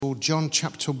Gospel, John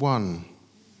chapter 1,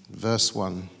 verse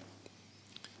 1.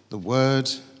 The Word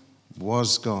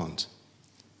was God,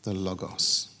 the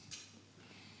Logos.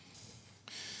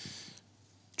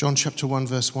 John chapter 1,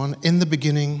 verse 1. In the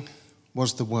beginning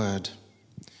was the Word,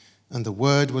 and the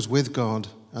Word was with God,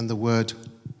 and the Word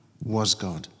was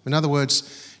God. In other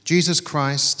words, Jesus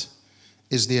Christ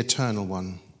is the eternal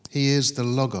one. He is the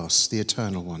Logos, the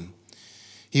eternal one.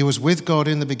 He was with God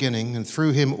in the beginning, and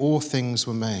through him all things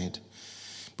were made.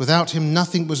 Without him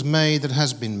nothing was made that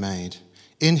has been made.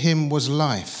 In him was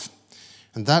life,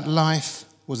 and that life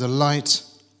was the light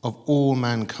of all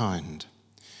mankind.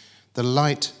 The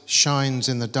light shines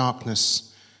in the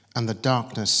darkness, and the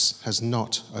darkness has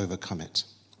not overcome it.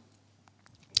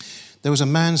 There was a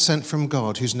man sent from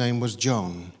God whose name was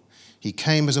John. He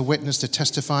came as a witness to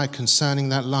testify concerning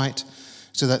that light,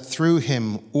 so that through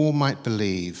him all might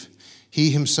believe. He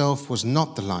himself was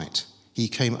not the light. He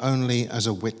came only as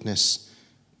a witness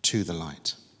to the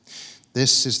light.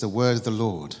 This is the word of the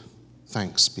Lord.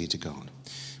 Thanks be to God.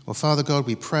 Well, Father God,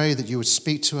 we pray that you would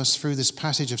speak to us through this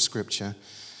passage of Scripture.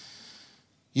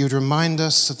 You would remind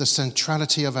us of the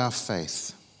centrality of our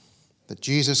faith, that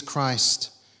Jesus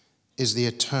Christ is the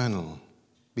eternal,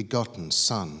 begotten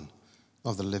Son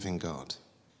of the living God.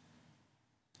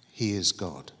 He is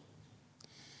God.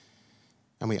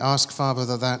 And we ask, Father,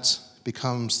 that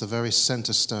becomes the very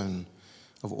center stone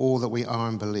of all that we are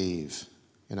and believe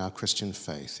in our Christian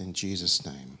faith. In Jesus'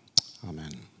 name,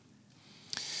 amen.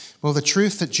 Well, the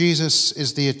truth that Jesus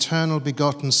is the eternal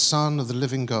begotten Son of the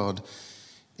living God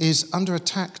is under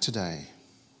attack today.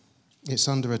 It's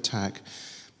under attack.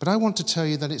 But I want to tell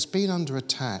you that it's been under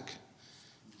attack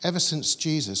ever since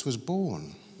Jesus was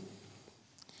born.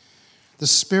 The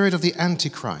spirit of the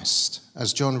Antichrist,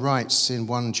 as John writes in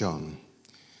 1 John,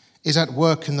 is at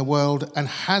work in the world and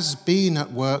has been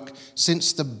at work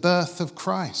since the birth of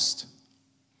Christ.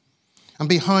 And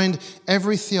behind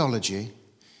every theology,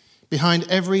 behind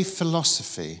every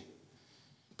philosophy,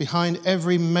 behind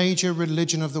every major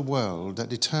religion of the world that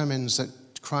determines that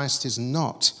Christ is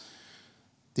not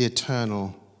the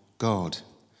eternal God,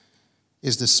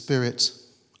 is the spirit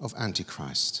of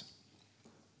Antichrist.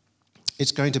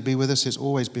 It's going to be with us. It's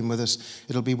always been with us.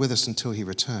 It'll be with us until he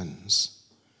returns.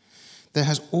 There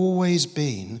has always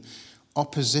been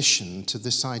opposition to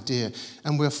this idea,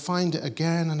 and we'll find it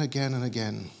again and again and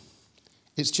again.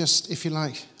 It's just, if you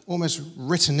like, almost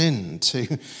written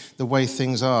into the way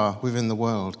things are within the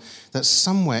world, that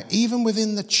somewhere, even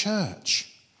within the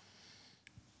church,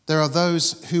 there are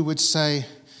those who would say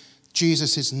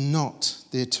Jesus is not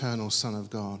the eternal Son of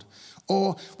God,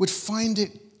 or would find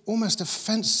it almost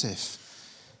offensive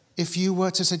if you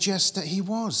were to suggest that he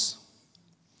was.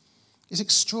 It's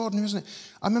extraordinary, isn't it?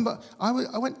 I remember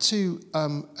I went to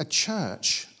a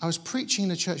church. I was preaching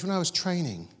in a church when I was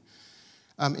training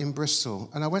in Bristol,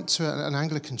 and I went to an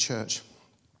Anglican church,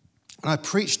 and I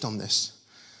preached on this.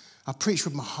 I preached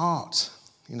with my heart,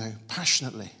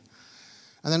 passionately.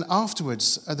 And then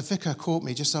afterwards, the vicar called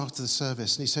me just after the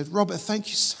service, and he said, "Robert, thank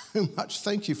you so much.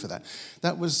 Thank you for that.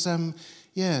 That was,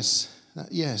 yes.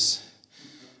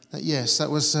 That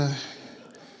was,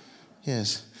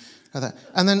 yes."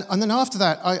 And then after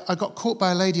that, I got caught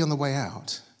by a lady on the way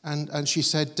out, and she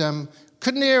said,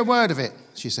 "Couldn't hear a word of it."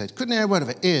 She said, "Couldn't hear a word of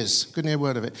it." Couldn't hear a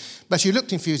word of it. But she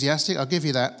looked enthusiastic, I'll give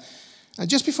you that. And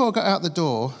just before I got out the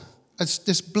door,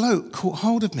 this bloke caught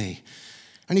hold of me,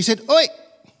 and he said, "Oi,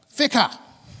 vicar."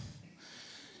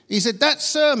 He said, "That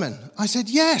sermon." I said,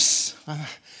 "Yes."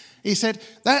 He said,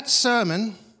 "That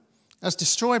sermon has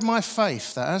destroyed my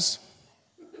faith, that has."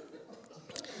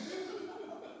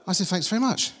 I said, "Thanks very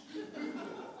much."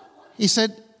 He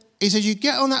said, "You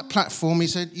get on that platform," he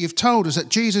said, "you've told us that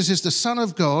Jesus is the Son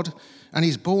of God and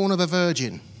he's born of a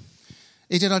virgin."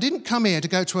 He said, "I didn't come here to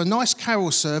go to a nice carol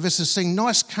service and sing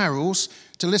nice carols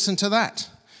to listen to that."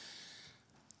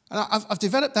 And I've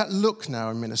developed that look now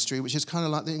in ministry, which is kind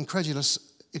of like the incredulous,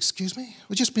 "Excuse me?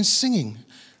 We've just been singing.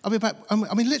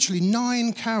 Literally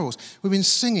 9 carols. We've been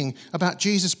singing about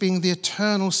Jesus being the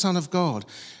eternal Son of God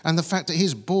and the fact that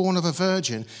he's born of a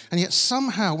virgin. And yet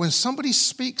somehow when somebody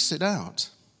speaks it out,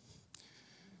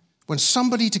 when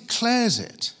somebody declares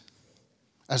it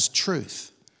as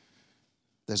truth,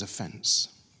 there's offense."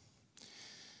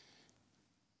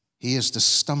 He is the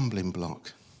stumbling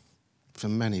block for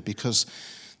many because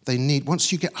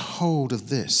once you get hold of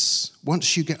this,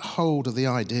 once you get hold of the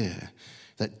idea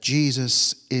that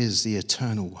Jesus is the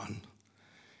eternal one,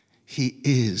 he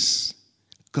is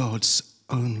God's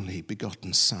only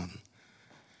begotten Son,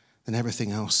 then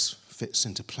everything else fits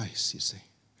into place, you see.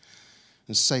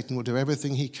 And Satan will do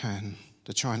everything he can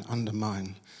to try and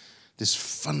undermine this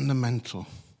fundamental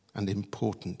and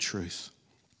important truth.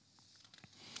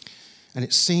 and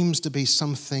it seems to be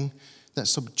something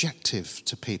that's objective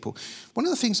to people. One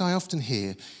of the things I often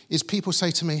hear is people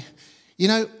say to me,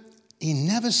 he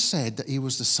never said that he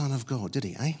was the Son of God, did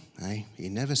he? He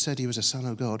never said he was a Son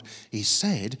of God. He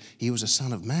said he was a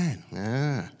Son of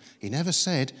Man. He never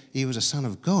said he was a Son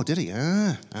of God, did he?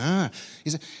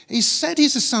 He said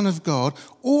he's a Son of God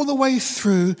all the way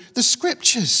through the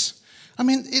Scriptures. I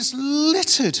mean, it's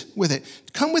littered with it.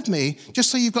 Come with me, just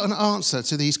so you've got an answer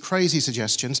to these crazy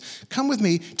suggestions, come with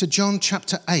me to John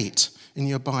chapter 8 in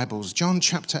your Bibles. John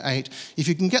chapter 8. If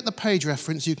you can get the page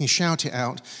reference, you can shout it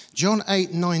out. John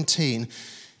 8:19.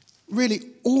 Really,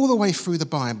 all the way through the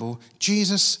Bible,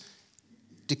 Jesus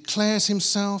declares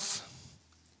himself,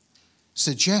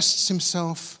 suggests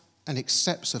himself, and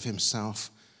accepts of himself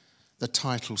the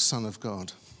title Son of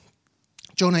God.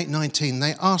 John 8:19.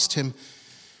 They asked him,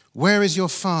 "Where is your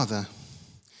Father?"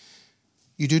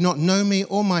 "You do not know me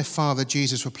or my Father,"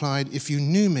 Jesus replied. "If you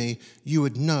knew me, you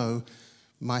would know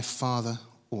my Father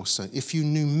also." If you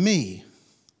knew me,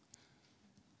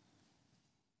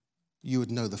 you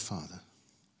would know the Father.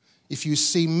 If you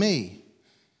see me,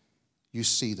 you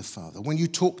see the Father. When you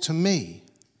talk to me,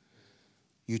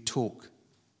 you talk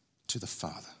to the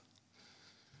Father.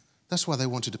 That's why they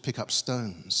wanted to pick up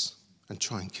stones and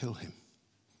try and kill him.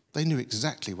 They knew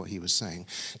exactly what he was saying.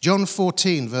 John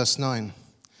 14, verse 9.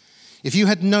 "If you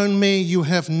had known me, you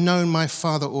have known my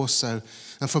Father also.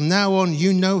 And from now on,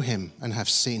 you know him and have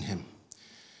seen him."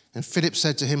 And Philip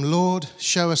said to him, "Lord,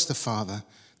 show us the Father.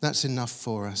 That's enough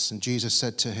for us." And Jesus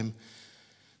said to him,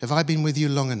 "Have I been with you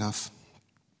long enough,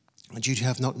 and you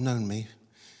have not known me?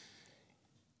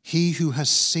 He who has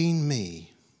seen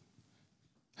me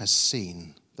has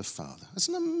seen the Father." That's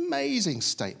an amazing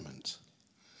statement.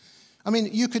 I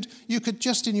mean, you could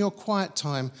just in your quiet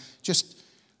time just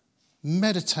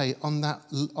meditate on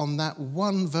that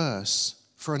one verse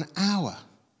for an hour.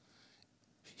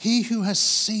 He who has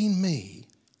seen me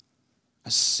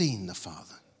has seen the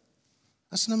Father.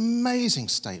 That's an amazing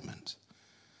statement.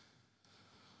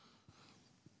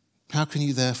 How can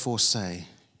you therefore say,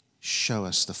 "Show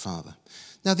us the Father"?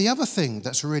 Now, the other thing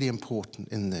that's really important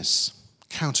in this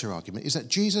counter-argument is that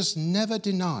Jesus never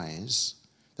denies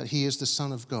that he is the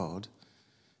Son of God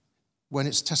when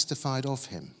it's testified of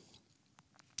him.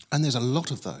 And there's a lot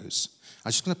of those.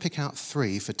 I'm just going to pick out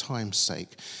 3 for time's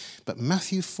sake. But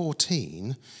Matthew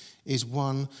 14 is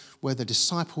one where the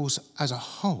disciples as a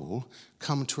whole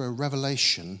come to a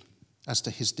revelation as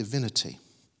to his divinity.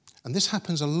 And this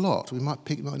happens a lot. We might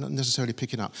not necessarily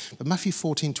pick it up. But Matthew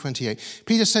 14:28.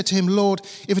 Peter said to him, "Lord,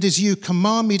 if it is you,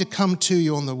 command me to come to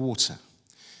you on the water."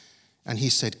 And he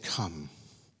said, "Come."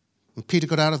 And Peter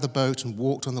got out of the boat and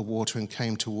walked on the water and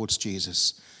came towards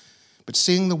Jesus. But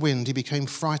seeing the wind, he became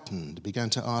frightened,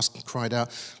 began to ask and cried out,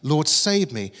 "Lord,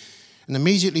 save me." And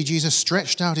immediately Jesus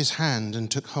stretched out his hand and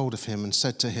took hold of him and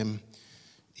said to him,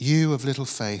 "You of little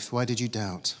faith, why did you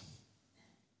doubt?"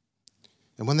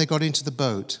 And when they got into the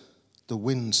boat, the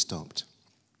wind stopped.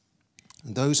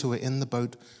 And those who were in the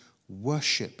boat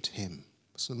worshipped him.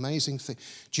 It's an amazing thing.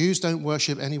 Jews don't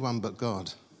worship anyone but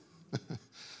God.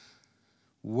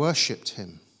 Worshipped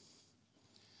him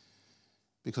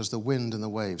because the wind and the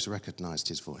waves recognized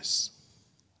his voice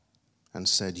and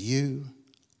said, "You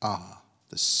are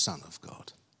the Son of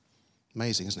God."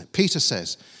 Amazing, isn't it? Peter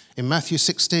says in Matthew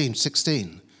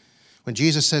 16, when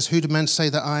Jesus says, "Who do men say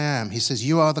that I am?" He says,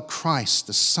 "You are the Christ,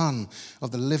 the Son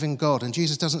of the living God." And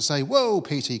Jesus doesn't say, "Whoa,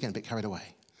 Peter, you're getting a bit carried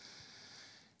away."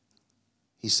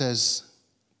 He says,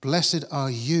 "Blessed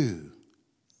are you,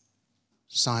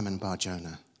 Simon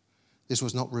Bar-Jonah. This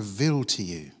was not revealed to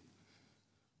you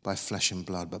by flesh and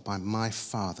blood, but by my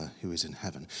Father who is in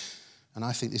heaven." And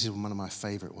I think this is one of my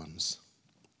favorite ones.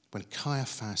 When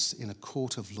Caiaphas, in a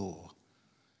court of law,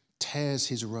 tears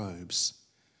his robes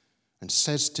and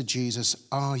says to Jesus,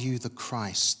 "Are you the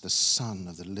Christ, the Son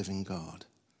of the living God?"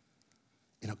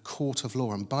 In a court of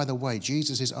law. And by the way,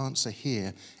 Jesus' answer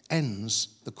here ends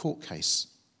the court case.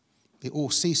 It all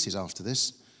ceases after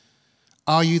this.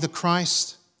 "Are you the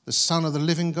Christ, the Son of the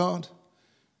living God?"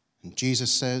 And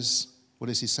Jesus says, what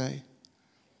does he say?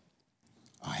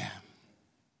 "I am.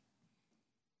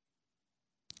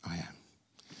 I am."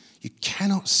 You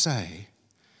cannot say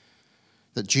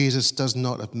that Jesus does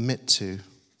not admit to,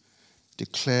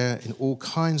 declare in all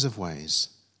kinds of ways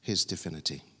his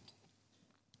divinity.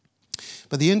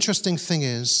 But the interesting thing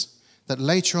is that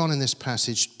later on in this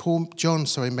passage, John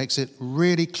makes it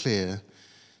really clear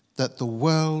that the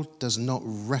world does not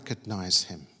recognize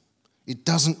him. It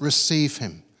doesn't receive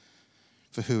him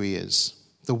for who he is.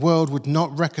 The world would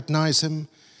not recognize him.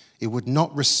 It would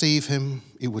not receive him.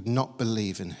 It would not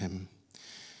believe in him.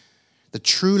 The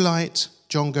true light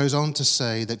John goes on to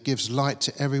say that gives light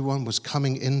to everyone was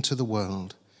coming into the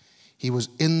world. He was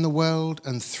in the world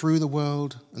and through the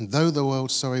world, and though the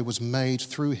world, was made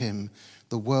through him,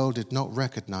 the world did not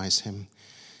recognize him.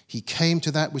 He came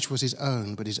to that which was his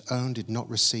own, but his own did not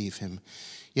receive him.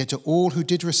 Yet to all who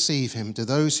did receive him, to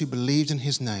those who believed in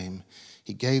his name,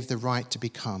 he gave the right to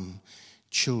become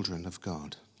children of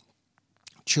God.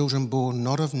 Children born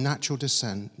not of natural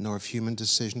descent, nor of human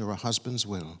decision or a husband's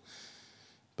will,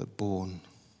 but born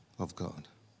of God.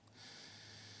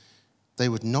 They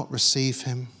would not receive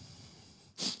him.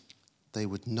 They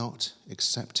would not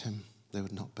accept him. They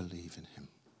would not believe in him.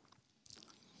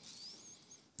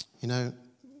 You know,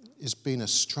 it's been a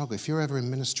struggle. If you're ever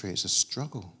in ministry, it's a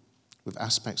struggle with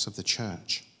aspects of the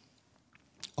church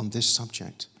on this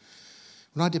subject.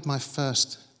 When I did my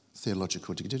first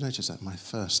theological degree, did you notice that? My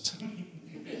first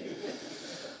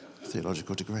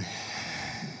theological degree.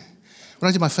 When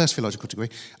I did my first theological degree,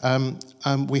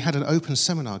 we had an open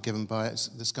seminar given by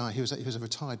this guy. He was a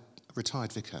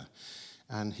retired vicar,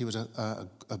 and he was a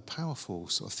powerful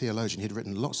sort of theologian. He'd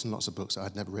written lots and lots of books that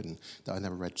I'd never read.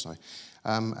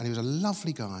 And he was a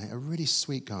lovely guy, a really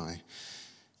sweet guy,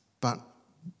 but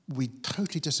we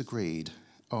totally disagreed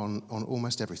on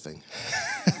almost everything.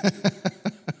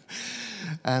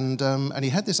 And he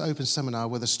had this open seminar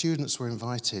where the students were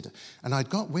invited, and I'd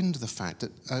got wind of the fact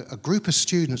that a group of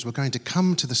students were going to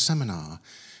come to the seminar,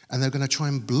 and they were going to try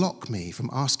and block me from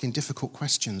asking difficult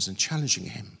questions and challenging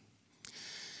him.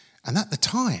 And at the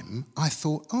time, I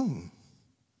thought, oh,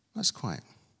 that's quite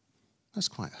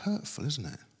hurtful, isn't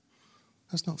it?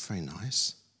 That's not very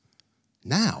nice.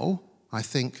 Now, I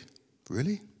think,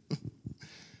 really?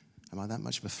 Am I that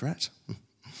much of a threat?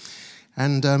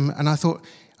 And I thought,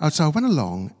 so I went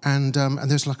along, and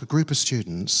there's like a group of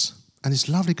students, and this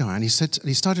lovely guy, and he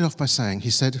started off by saying, he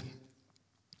said,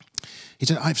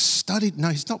 I've studied, no,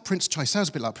 he's not Prince Charles, he sounds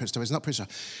a bit like Prince Charles, he's not Prince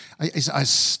Charles. He said,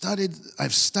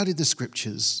 I've studied the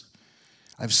scriptures.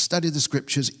 I've studied the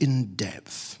scriptures in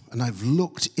depth, and I've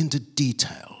looked into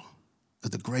detail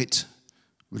at the great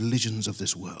religions of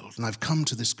this world, and I've come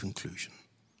to this conclusion.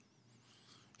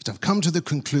 I've come to the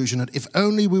conclusion that if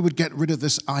only we would get rid of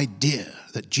this idea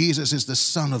that Jesus is the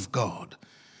Son of God,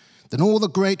 then all the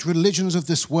great religions of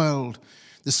this world,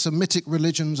 the Semitic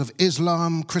religions of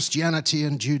Islam, Christianity,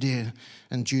 and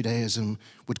Judaism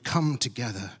would come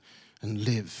together and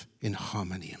live in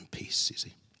harmony and peace, you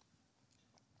see.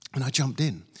 And I jumped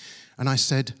in and I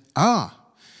said,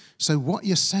 so what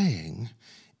you're saying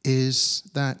is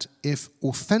that if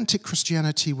authentic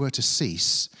Christianity were to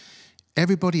cease,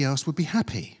 everybody else would be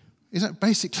happy. Is that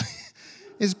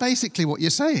basically what you're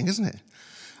saying, isn't it?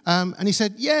 And he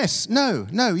said, yes, no,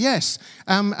 yes.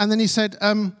 And then he said,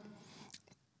 it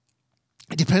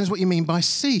depends what you mean by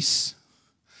cease.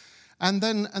 And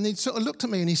he sort of looked at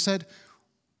me and he said,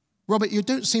 Robert, you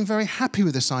don't seem very happy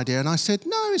with this idea. And I said,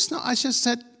 no, it's not. I just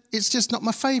said, it's just not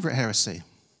my favourite heresy.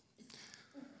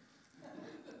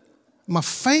 My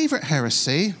favourite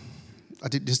heresy,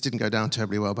 this didn't go down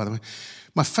terribly well, by the way.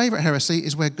 My favourite heresy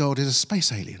is where God is a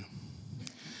space alien.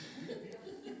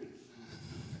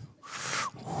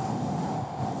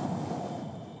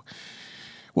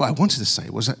 What I wanted to say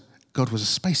was that God was a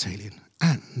space alien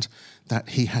and that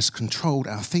he has controlled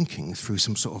our thinking through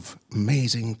some sort of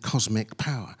amazing cosmic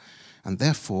power. And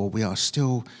therefore, we are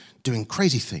still doing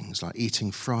crazy things like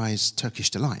eating fries, Turkish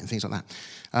delight, and things like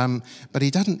that. But he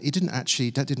didn't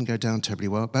actually, that didn't go down terribly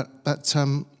well. But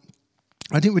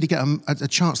I didn't really get a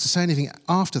chance to say anything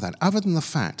after that, other than the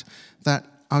fact that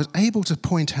I was able to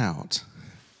point out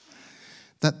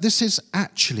that this is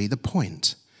actually the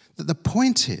point. That the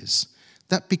point is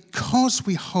that because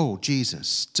we hold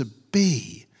Jesus to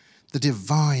be the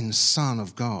divine Son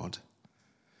of God,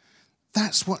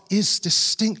 that's what is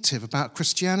distinctive about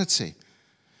Christianity.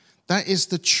 That is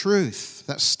the truth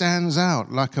that stands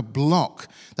out like a block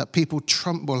that people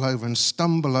trample over and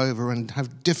stumble over and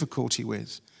have difficulty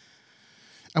with.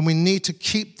 And we need to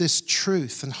keep this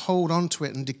truth and hold on to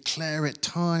it and declare it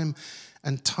time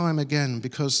and time again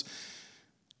because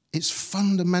it's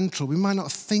fundamental. We might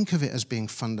not think of it as being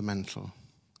fundamental,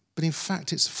 but in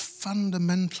fact it's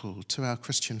fundamental to our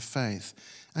Christian faith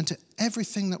and to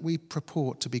everything that we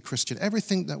purport to be Christian,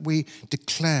 everything that we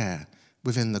declare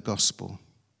within the gospel.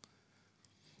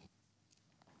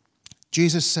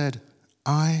 Jesus said,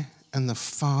 I and the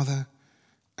Father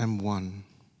am one.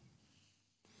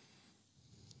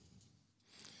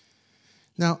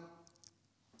 Now,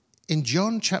 in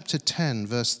John chapter 10,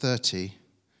 verse 30,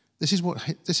 this is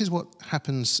what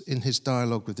happens in his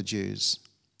dialogue with the Jews.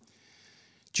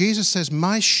 Jesus says,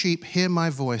 my sheep hear my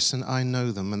voice and I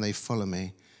know them and they follow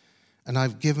me. And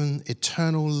I've given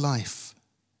eternal life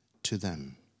to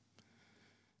them.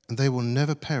 And they will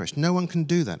never perish. No one can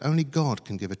do that. Only God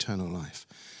can give eternal life.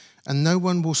 And no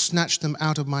one will snatch them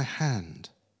out of my hand.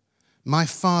 My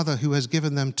Father who has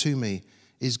given them to me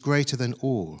is greater than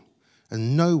all,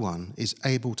 and no one is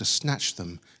able to snatch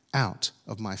them out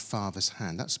of my Father's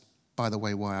hand. That's, by the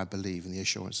way, why I believe in the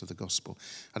assurance of the gospel.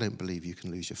 I don't believe you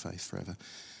can lose your faith forever.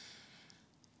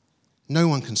 No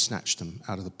one can snatch them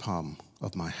out of the palm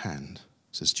of my hand,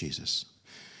 says Jesus.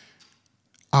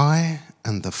 I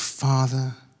and the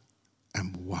Father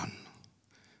am one.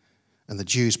 And the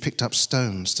Jews picked up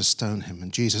stones to stone him.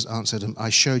 And Jesus answered them, I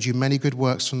showed you many good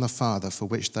works from the Father, for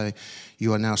which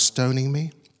you are now stoning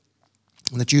me.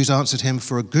 And the Jews answered him,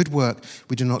 for a good work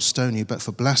we do not stone you, but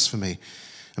for blasphemy,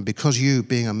 and because you,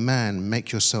 being a man,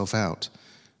 make yourself out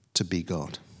to be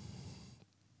God.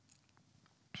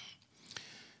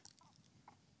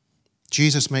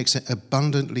 Jesus makes it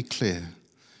abundantly clear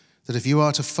that if you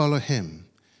are to follow him,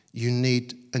 you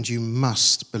need and you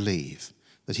must believe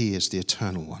that he is the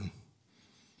eternal one.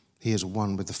 He is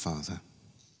one with the Father.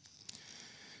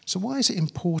 So why is it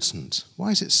important? Why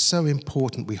is it so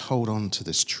important we hold on to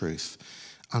this truth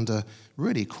under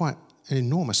really quite an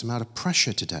enormous amount of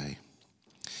pressure today?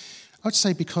 I'd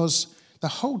say because the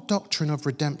whole doctrine of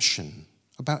redemption,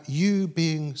 about you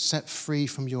being set free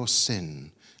from your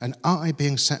sin, and I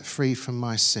being set free from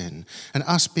my sin, and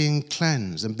us being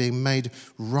cleansed and being made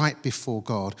right before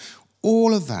God,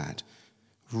 all of that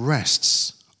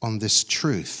rests on this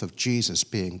truth of Jesus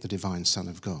being the divine Son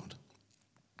of God.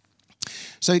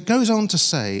 So it goes on to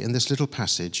say in this little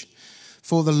passage,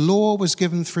 for the law was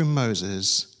given through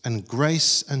Moses, and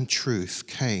grace and truth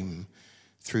came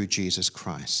through Jesus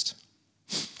Christ.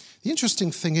 The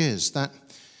interesting thing is that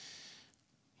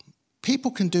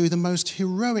people can do the most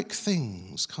heroic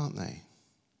things, can't they?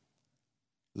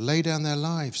 Lay down their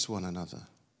lives for one another.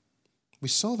 We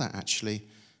saw that actually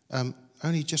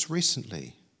only just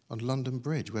recently on London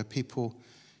Bridge, where people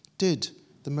did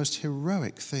the most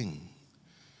heroic thing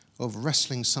of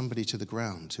wrestling somebody to the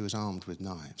ground who was armed with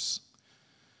knives.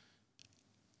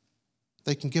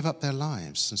 They can give up their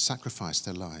lives and sacrifice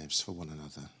their lives for one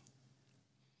another.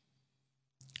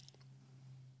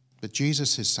 But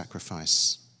Jesus'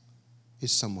 sacrifice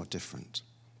is somewhat different.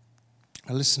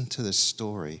 I listened to this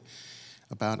story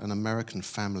about an American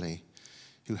family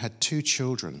who had two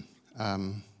children,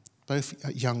 both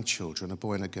young children, a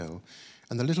boy and a girl.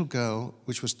 And the little girl,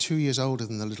 which was 2 years older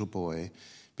than the little boy,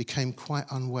 became quite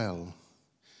unwell,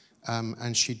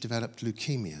 and she developed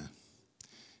leukemia.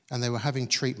 And they were having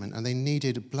treatment, and they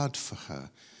needed blood for her.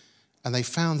 And they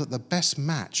found that the best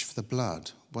match for the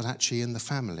blood was actually in the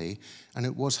family, and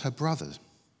it was her brother.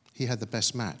 He had the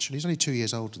best match, and he's only 2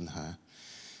 years older than her.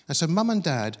 And so Mum and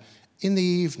Dad, in the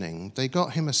evening, they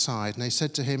got him aside, and they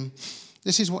said to him,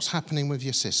 this is what's happening with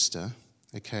your sister,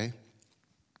 okay?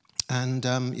 And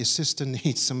your sister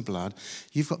needs some blood.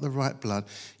 You've got the right blood.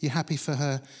 You're happy for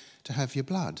her to have your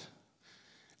blood.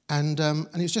 And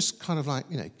it was just kind of like,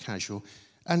 casual.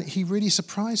 And he really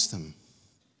surprised them.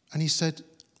 And he said,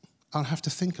 I'll have to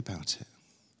think about it.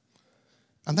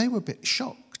 And they were a bit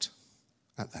shocked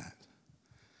at that.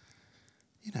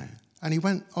 And he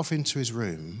went off into his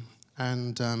room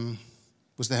and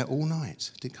was there all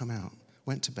night, didn't come out,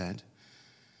 went to bed.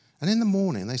 And in the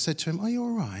morning, they said to him, are you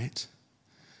all right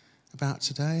about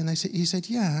today? And he said,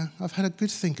 yeah, I've had a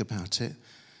good think about it.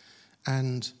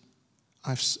 And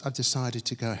I've decided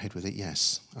to go ahead with it.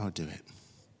 Yes, I'll do it.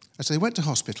 And so they went to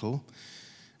hospital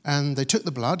and they took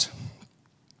the blood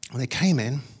and they came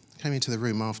into the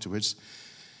room afterwards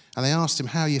and they asked him,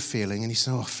 how are you feeling? And he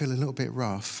said, I feel a little bit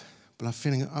rough, but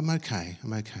I'm okay.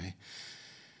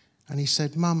 And he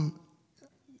said, Mum,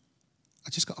 I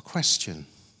just got a question.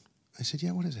 I said,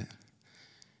 yeah, what is it?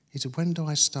 He said, when do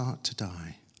I start to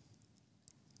die?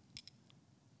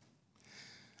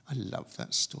 I love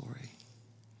that story.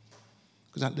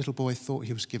 Because that little boy thought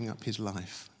he was giving up his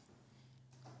life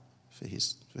for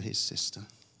his sister.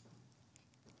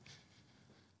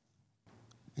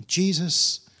 And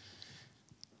Jesus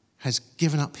has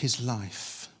given up his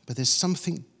life, but there's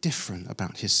something different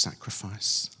about his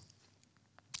sacrifice.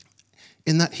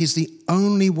 In that he's the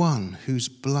only one whose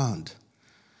blood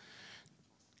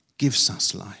gives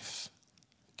us life,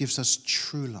 gives us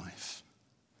true life.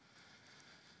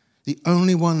 The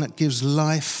only one that gives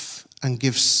life and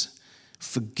gives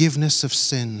forgiveness of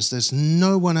sins. There's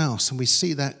no one else, and we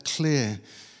see that clear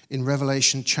in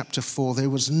Revelation chapter 4. There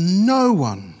was no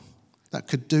one that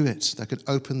could do it, that could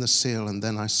open the seal, and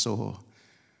then I saw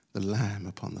the Lamb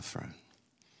upon the throne.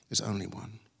 There's only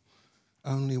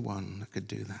one that could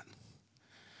do that.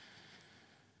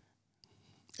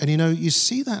 And you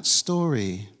see that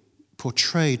story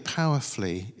portrayed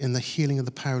powerfully in the healing of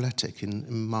the paralytic in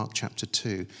Mark chapter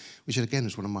 2, which again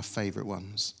is one of my favourite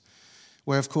ones.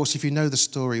 Where, of course, if you know the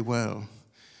story well,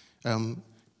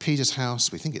 Peter's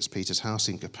house, we think it's Peter's house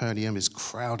in Capernaum, is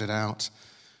crowded out,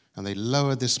 and they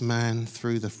lowered this man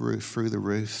through the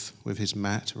roof with his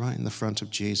mat right in the front of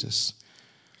Jesus.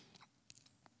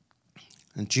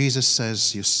 And Jesus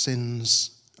says, your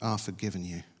sins are forgiven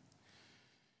you.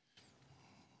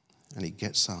 And he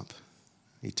gets up,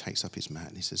 he takes up his mat,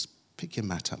 and he says, pick your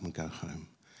mat up and go home.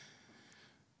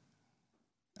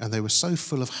 And they were so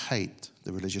full of hate,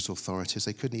 the religious authorities,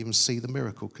 they couldn't even see the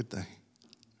miracle, could they?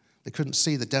 They couldn't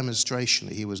see the demonstration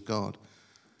that he was God.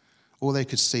 All they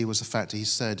could see was the fact that he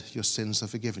said, your sins are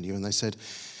forgiven you. And they said,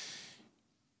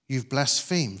 you've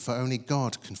blasphemed, for only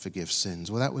God can forgive sins.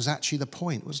 Well, that was actually the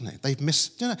point, wasn't it? They've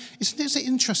missed, isn't it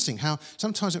interesting how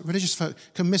sometimes religious folk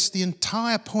can miss the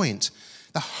entire point,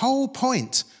 the whole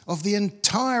point of the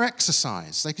entire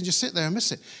exercise. They can just sit there and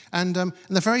miss it. And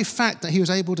the very fact that he was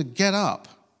able to get up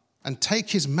and take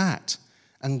his mat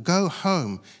and go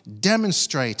home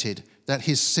demonstrated that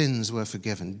his sins were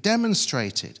forgiven,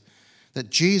 demonstrated that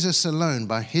Jesus alone,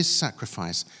 by his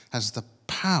sacrifice, has the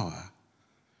power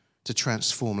to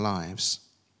transform lives.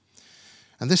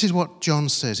 And this is what John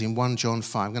says in 1 John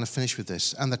 5. I'm going to finish with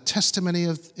this. And the testimony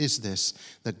is this,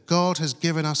 that God has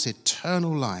given us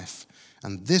eternal life,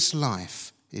 and this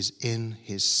life is in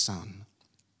his Son.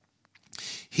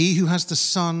 He who has the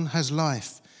Son has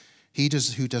life.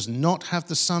 Who does not have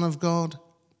the Son of God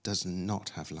does not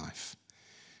have life.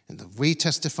 And if we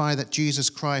testify that Jesus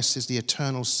Christ is the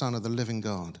eternal Son of the living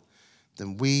God,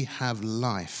 then we have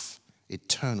life,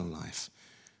 eternal life.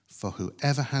 For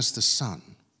whoever has the Son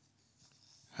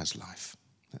has life.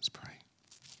 Let's pray.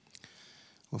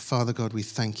 Well, Father God, we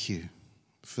thank you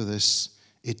for this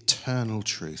eternal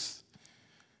truth,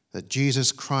 that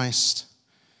Jesus Christ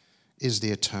is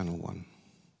the eternal one.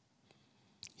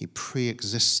 He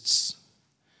pre-exists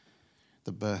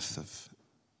the birth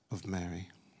of Mary.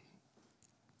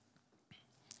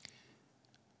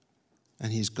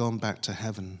 And he's gone back to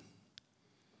heaven.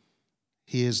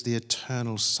 He is the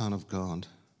eternal Son of God.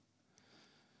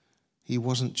 He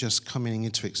wasn't just coming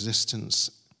into existence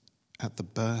at the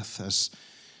birth, as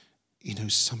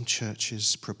some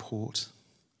churches purport.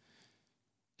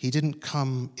 He didn't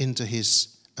come into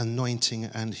his anointing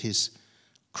and his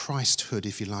Christhood,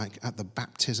 if you like, at the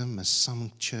baptism, as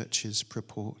some churches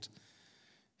purport.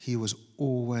 He was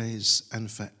always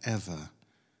and forever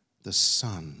the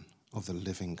Son of the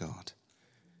living God.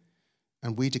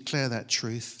 And we declare that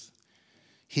truth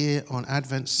here on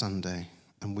Advent Sunday,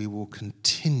 and we will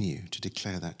continue to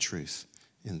declare that truth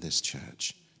in this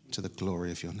church to the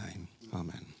glory of your name.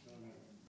 Amen.